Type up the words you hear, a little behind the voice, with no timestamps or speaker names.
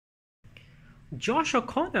Josh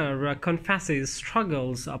O'Connor confesses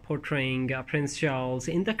struggles portraying Prince Charles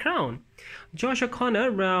in The Crown. Josh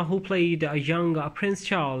O'Connor, who played young Prince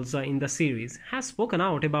Charles in the series, has spoken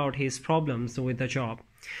out about his problems with the job.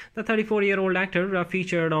 The 34-year-old actor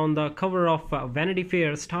featured on the cover of Vanity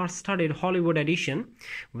Fair star-studded Hollywood edition,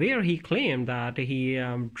 where he claimed that he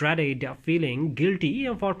dreaded feeling guilty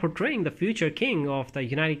for portraying the future king of the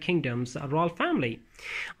United Kingdom's royal family.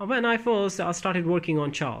 When I first started working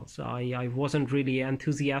on Charles, I wasn't really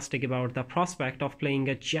enthusiastic about the prospect of playing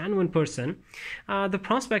a genuine person. The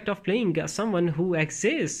prospect of playing someone who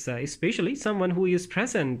exists, especially someone who is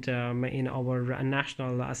present in our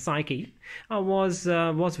national psyche, was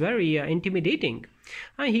very intimidating.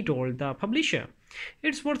 He told the publisher.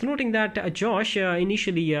 It's worth noting that Josh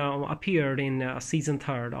initially appeared in season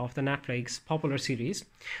 3 of the Netflix popular series.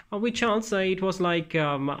 With Charles, it was like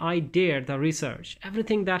I dared the research,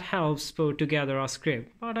 everything that helps put together a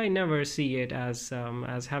script, but I never see it as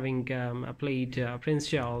having played Prince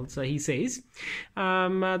Charles. He says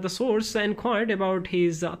the source inquired about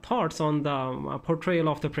his thoughts on the portrayal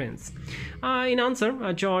of the prince. In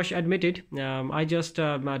answer, Josh admitted, "I just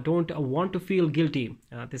don't want to feel guilty.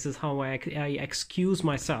 This is how I excuse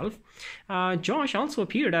myself." Josh also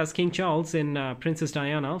appeared as King Charles in Princess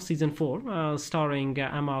Diana season 4, starring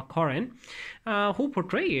Emma Corrin, who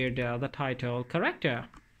portrayed the title character.